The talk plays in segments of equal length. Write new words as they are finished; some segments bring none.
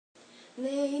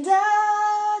你的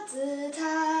姿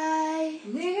态，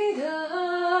你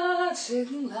的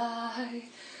青睐，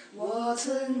我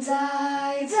存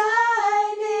在在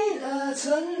你的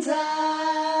存在。